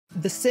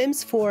The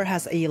Sims 4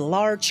 has a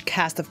large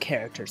cast of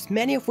characters,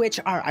 many of which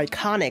are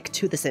iconic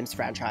to the Sims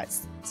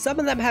franchise. Some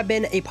of them have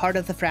been a part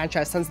of the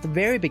franchise since the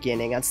very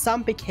beginning, and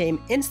some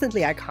became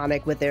instantly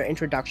iconic with their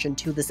introduction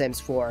to The Sims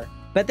 4.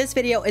 But this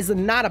video is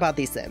not about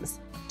these Sims.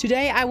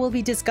 Today I will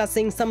be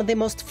discussing some of the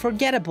most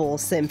forgettable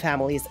Sim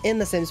families in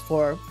The Sims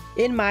 4,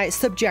 in my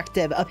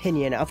subjective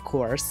opinion of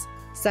course.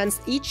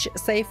 Since each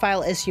save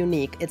file is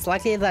unique, it's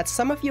likely that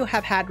some of you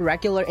have had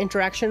regular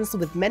interactions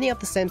with many of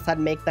the Sims that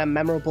make them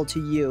memorable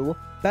to you.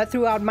 But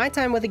throughout my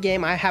time with the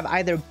game, I have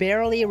either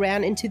barely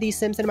ran into these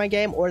Sims in my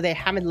game or they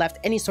haven't left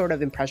any sort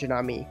of impression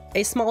on me.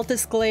 A small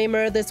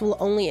disclaimer, this will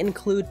only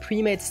include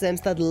pre-made Sims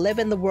that live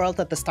in the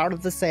world at the start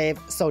of the save,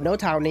 so no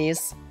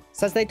townies.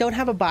 Since they don't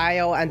have a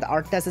bio and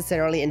aren't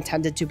necessarily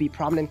intended to be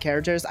prominent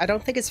characters, I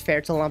don't think it's fair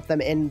to lump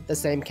them in the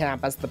same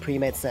camp as the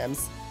pre-made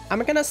Sims.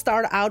 I'm gonna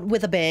start out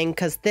with a bang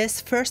because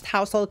this first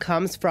household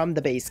comes from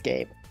the base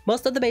game.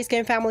 Most of the base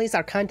game families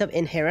are kind of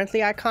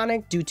inherently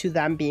iconic due to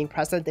them being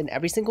present in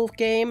every single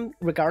game,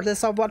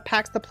 regardless of what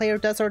packs the player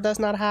does or does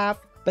not have.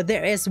 But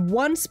there is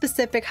one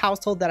specific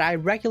household that I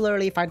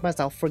regularly find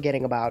myself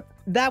forgetting about.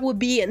 That would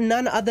be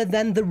none other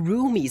than the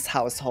Roomies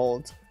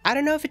household. I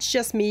don't know if it's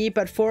just me,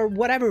 but for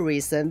whatever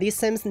reason, these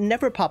Sims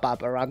never pop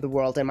up around the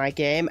world in my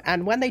game,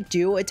 and when they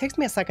do, it takes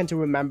me a second to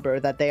remember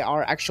that they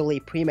are actually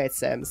pre-made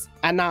Sims,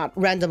 and not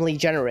randomly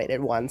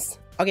generated ones.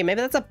 Okay, maybe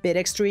that's a bit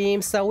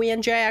extreme. Zoe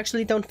and Jay I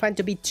actually don't find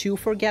to be too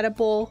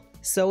forgettable.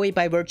 Zoe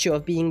by virtue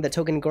of being the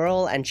token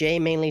girl, and Jay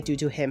mainly due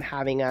to him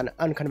having an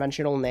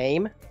unconventional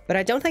name. But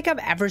I don't think I've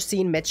ever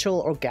seen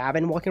Mitchell or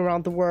Gavin walking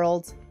around the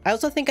world. I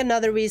also think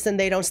another reason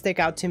they don't stick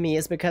out to me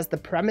is because the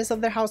premise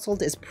of their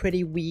household is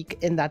pretty weak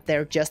in that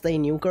they're just a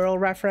new girl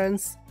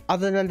reference.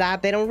 Other than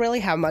that, they don't really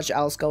have much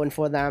else going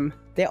for them.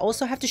 They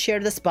also have to share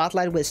the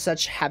spotlight with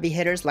such heavy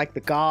hitters like the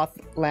Goth,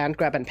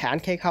 Landgrab, and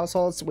Pancake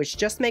households, which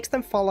just makes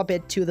them fall a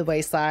bit to the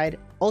wayside.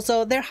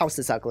 Also, their house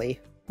is ugly.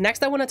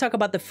 Next, I want to talk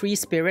about the Free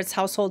Spirits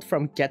household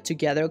from Get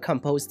Together,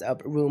 composed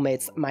of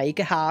roommates Maike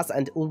Haas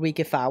and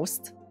Ulrike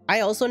Faust.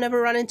 I also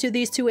never run into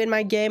these two in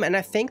my game, and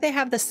I think they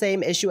have the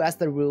same issue as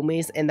the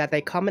Roomies in that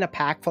they come in a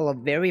pack full of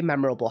very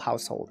memorable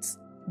households.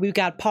 We've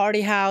got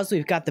Party House,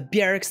 we've got the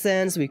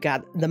Bjergsons, we've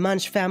got the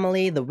Munch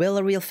family, the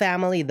Willareel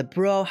family, the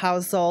Bro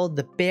household,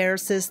 the Bear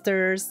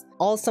sisters,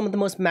 all some of the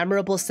most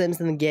memorable Sims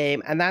in the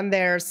game, and then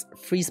there's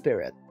Free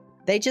Spirit.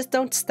 They just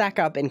don't stack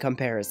up in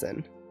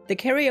comparison. The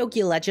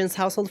Karaoke Legends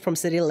household from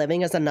City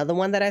Living is another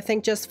one that I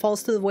think just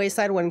falls to the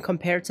wayside when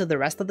compared to the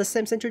rest of the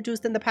Sims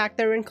introduced in the pack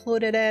they're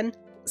included in.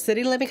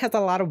 City Living has a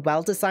lot of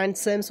well-designed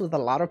Sims with a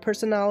lot of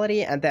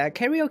personality, and the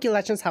Karaoke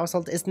Legends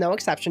household is no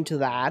exception to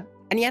that,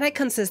 and yet I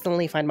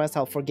consistently find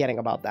myself forgetting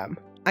about them.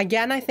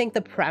 Again, I think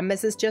the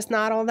premise is just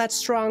not all that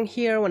strong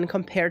here when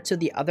compared to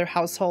the other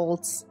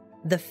households.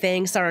 The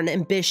Fangs are an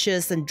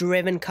ambitious and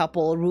driven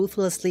couple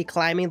ruthlessly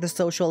climbing the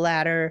social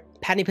ladder.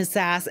 Penny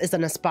Pizzazz is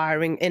an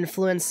aspiring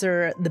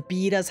influencer. The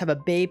Betas have a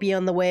baby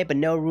on the way but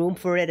no room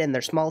for it in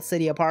their small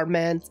city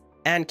apartment.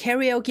 And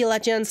Karaoke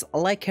Legends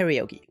like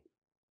karaoke.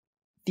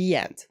 The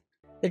end.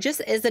 There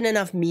just isn't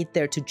enough meat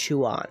there to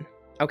chew on.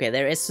 Okay,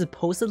 there is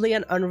supposedly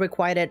an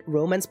unrequited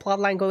romance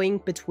plotline going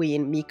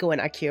between Miko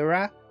and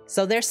Akira.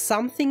 So there's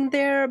something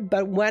there,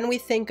 but when we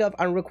think of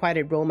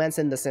unrequited romance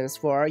in The Sims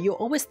 4, you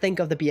always think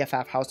of the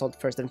BFF household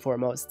first and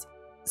foremost.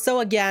 So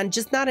again,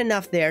 just not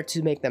enough there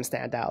to make them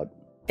stand out.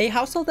 A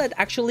household that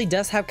actually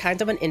does have kind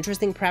of an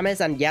interesting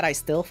premise and yet I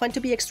still find to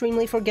be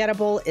extremely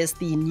forgettable is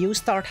the New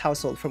Start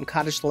household from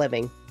Cottage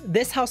Living.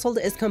 This household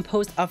is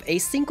composed of a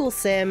single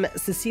Sim,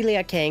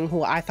 Cecilia King,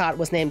 who I thought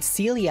was named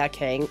Celia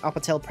King up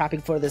until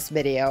prepping for this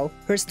video.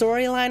 Her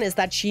storyline is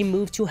that she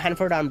moved to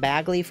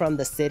Henford-on-Bagley from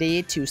the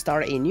city to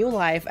start a new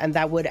life, and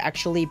that would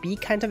actually be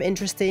kind of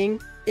interesting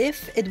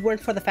if it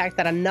weren't for the fact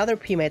that another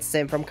pre-made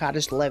Sim from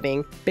Cottage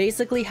Living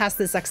basically has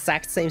this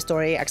exact same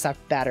story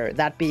except better,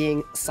 that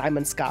being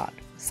Simon Scott.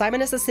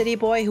 Simon is a city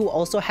boy who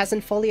also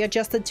hasn't fully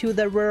adjusted to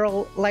the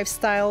rural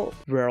lifestyle.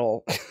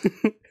 Rural.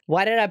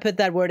 Why did I put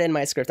that word in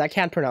my script? I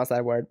can't pronounce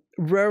that word.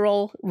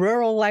 Rural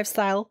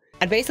lifestyle.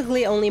 And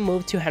basically only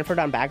moved to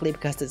Henford-on-Bagley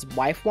because his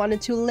wife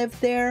wanted to live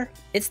there.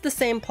 It's the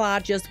same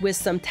plot, just with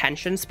some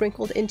tension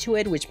sprinkled into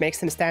it, which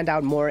makes him stand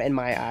out more in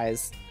my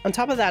eyes. On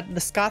top of that,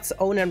 the Scotts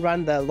own and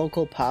run the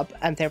local pub,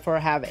 and therefore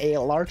have a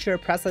larger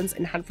presence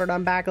in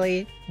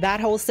Henford-on-Bagley.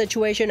 That whole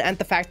situation and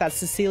the fact that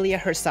Cecilia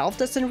herself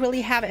doesn't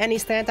really have any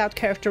standout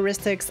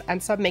characteristics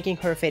ends up making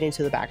her fade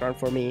into the background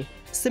for me.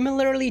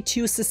 Similarly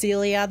to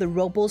Cecilia, the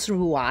Robles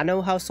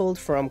Ruano household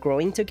from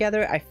Growing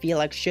Together I feel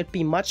like should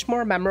be much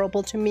more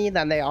memorable to me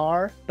than they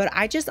are, but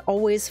I just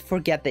always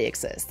forget they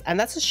exist, and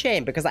that's a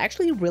shame because I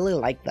actually really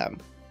like them.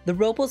 The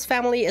Robles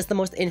family is the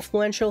most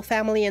influential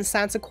family in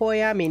San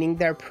Sequoia, meaning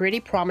they're pretty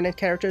prominent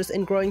characters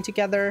in Growing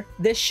Together.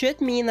 This should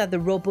mean that the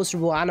Robles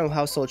Ruano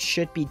household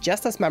should be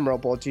just as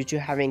memorable due to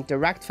having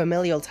direct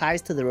familial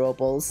ties to the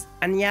Robles,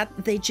 and yet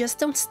they just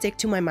don't stick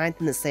to my mind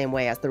in the same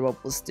way as the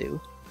Robles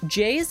do.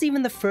 Jay is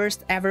even the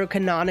first ever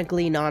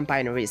canonically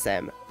non-binary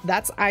Sim.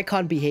 That's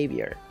icon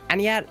behavior.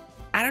 And yet,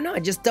 I don't know, I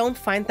just don't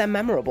find them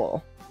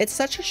memorable. It's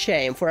such a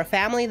shame. For a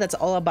family that's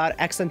all about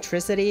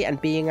eccentricity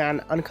and being an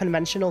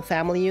unconventional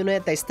family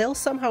unit, they still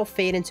somehow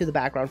fade into the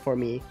background for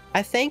me.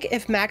 I think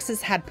if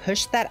Maxis had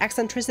pushed that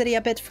eccentricity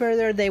a bit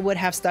further, they would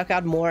have stuck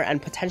out more and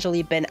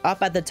potentially been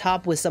up at the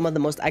top with some of the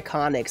most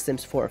iconic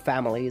Sims 4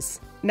 families.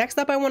 Next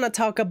up, I want to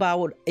talk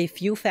about a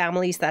few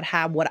families that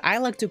have what I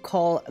like to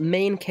call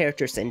main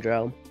character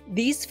syndrome.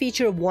 These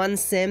feature one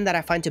sim that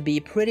I find to be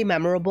pretty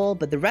memorable,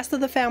 but the rest of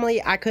the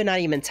family, I could not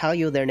even tell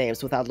you their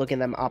names without looking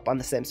them up on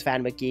the Sims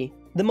fan wiki.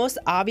 The most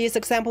obvious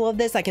example of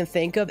this I can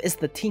think of is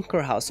the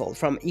Tinker household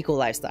from Eco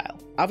Lifestyle.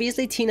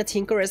 Obviously, Tina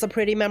Tinker is a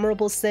pretty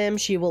memorable sim.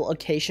 She will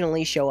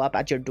occasionally show up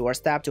at your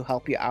doorstep to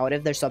help you out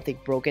if there's something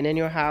broken in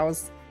your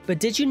house. But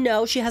did you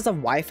know she has a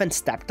wife and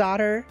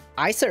stepdaughter?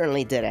 I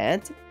certainly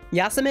didn't.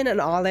 Yasmin and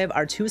Olive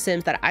are two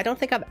sims that I don't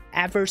think I've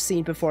ever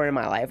seen before in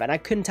my life, and I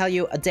couldn't tell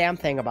you a damn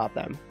thing about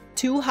them.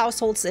 Two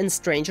households in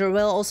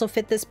Strangerville also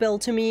fit this bill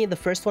to me, the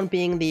first one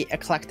being the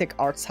Eclectic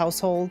Arts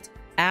household.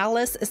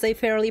 Alice is a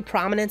fairly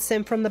prominent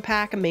sim from the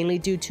pack, mainly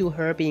due to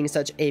her being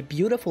such a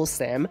beautiful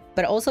sim,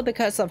 but also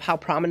because of how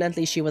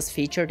prominently she was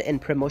featured in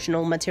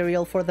promotional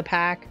material for the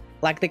pack.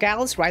 Like, the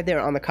gal is right there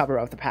on the cover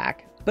of the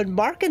pack. But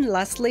Mark and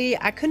Leslie,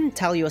 I couldn't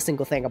tell you a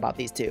single thing about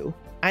these two.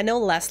 I know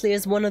Leslie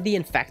is one of the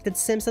infected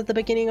sims at the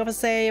beginning of a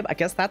save, I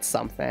guess that's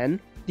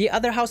something. The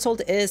other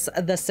household is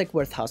the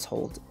Sigworth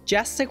household.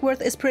 Jess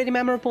Sigworth is pretty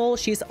memorable.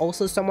 She's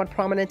also somewhat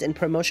prominent in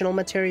promotional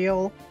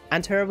material,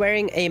 and her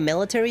wearing a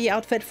military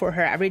outfit for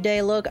her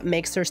everyday look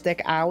makes her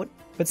stick out.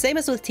 But same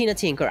as with Tina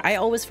Tinker, I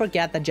always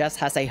forget that Jess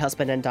has a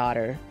husband and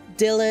daughter.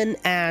 Dylan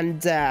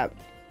and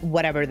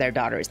whatever their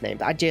daughter is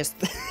named. I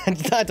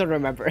don't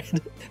remember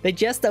it. They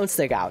just don't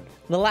stick out.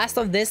 The last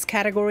of this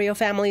category of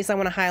families I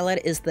want to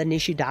highlight is the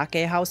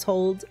Nishidake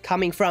household,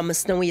 coming from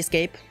Snowy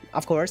Escape,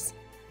 of course.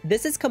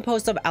 This is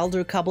composed of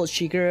elder couple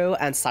Shigeru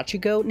and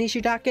Sachiko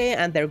Nishidake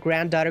and their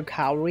granddaughter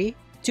Kaori.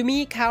 To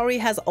me, Kaori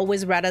has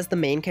always read as the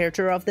main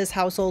character of this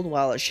household,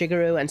 while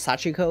Shigeru and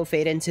Sachiko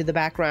fade into the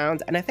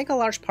background, and I think a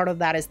large part of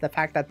that is the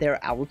fact that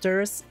they're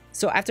elders.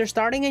 So after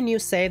starting a new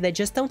save, they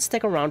just don't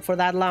stick around for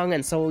that long,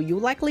 and so you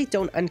likely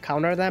don't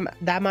encounter them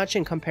that much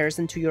in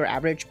comparison to your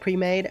average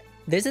pre-made.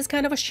 This is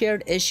kind of a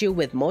shared issue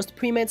with most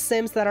pre-made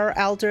sims that are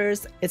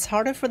elders. It's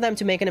harder for them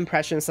to make an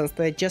impression since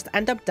they just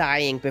end up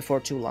dying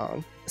before too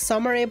long.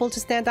 Some are able to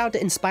stand out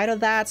in spite of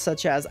that,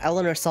 such as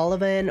Eleanor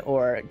Sullivan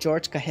or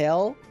George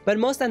Cahill, but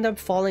most end up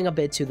falling a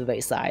bit to the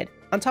wayside.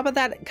 On top of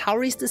that,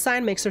 Kaori's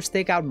design makes her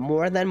stick out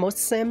more than most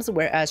sims,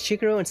 whereas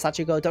Shigeru and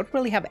Sachiko don't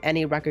really have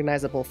any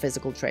recognizable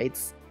physical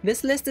traits.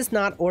 This list is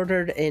not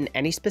ordered in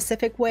any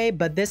specific way,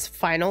 but this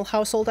final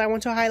household I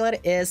want to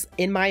highlight is,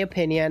 in my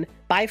opinion,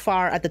 by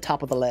far at the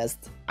top of the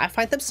list. I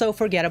find them so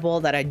forgettable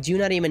that I do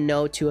not even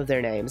know two of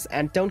their names,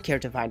 and don't care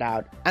to find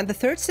out. And the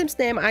third sim's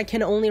name I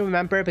can only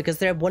remember because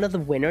they're one of the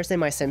winners in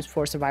my Sims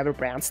 4 Survivor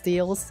brand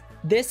steals.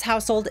 This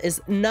household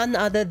is none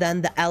other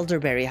than the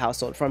Elderberry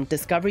household from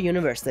Discover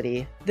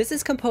University. This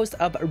is composed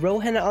of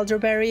Rohan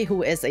Elderberry,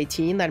 who is a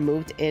teen that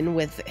moved in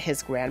with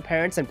his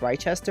grandparents in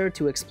Brightchester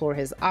to explore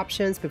his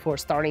options before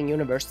starting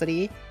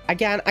university.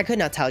 Again, I could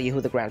not tell you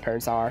who the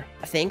grandparents are.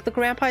 I think the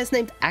grandpa is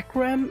named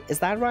Akram, is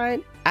that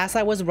right? As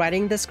I was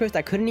writing this script,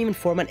 I couldn't even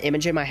form an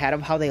image in my head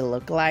of how they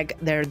look like.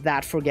 They're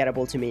that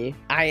forgettable to me.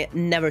 I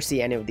never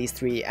see any of these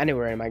three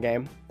anywhere in my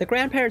game. The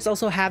grandparents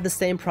also have the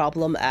same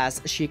problem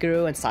as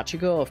Shigeru and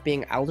Sachiko of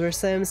being elder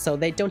sims, so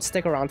they don't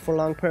stick around for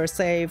long per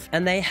save,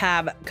 and they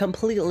have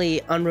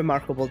completely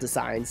unremarkable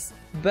designs.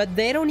 But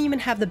they don't even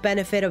have the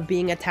benefit of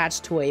being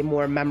attached to a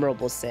more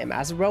memorable sim,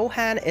 as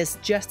Rohan is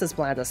just as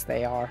bland as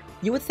they are.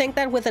 You would think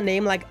that with a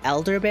name like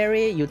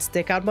Elderberry, you'd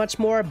stick out much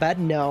more, but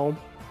no.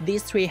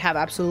 These three have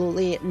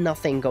absolutely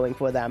nothing going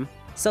for them.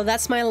 So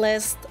that's my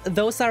list.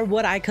 Those are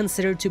what I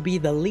consider to be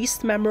the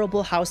least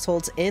memorable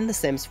households in The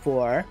Sims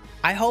 4.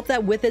 I hope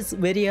that with this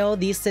video,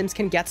 these Sims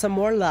can get some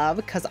more love,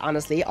 because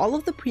honestly, all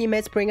of the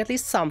pre-mates bring at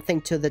least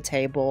something to the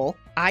table.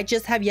 I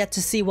just have yet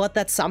to see what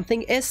that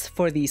something is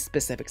for these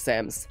specific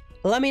Sims.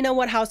 Let me know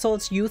what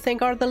households you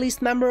think are the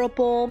least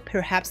memorable.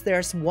 Perhaps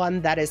there's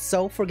one that is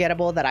so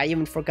forgettable that I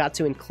even forgot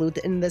to include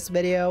in this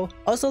video.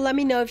 Also, let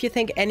me know if you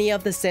think any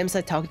of the Sims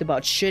I talked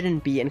about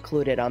shouldn't be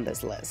included on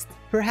this list.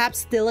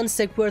 Perhaps Dylan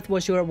Sigworth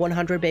was your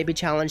 100 Baby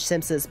Challenge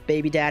Sims'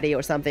 baby daddy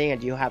or something,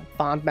 and you have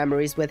fond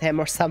memories with him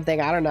or something,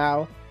 I don't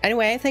know.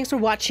 Anyway, thanks for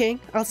watching.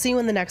 I'll see you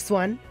in the next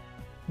one.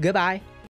 Goodbye.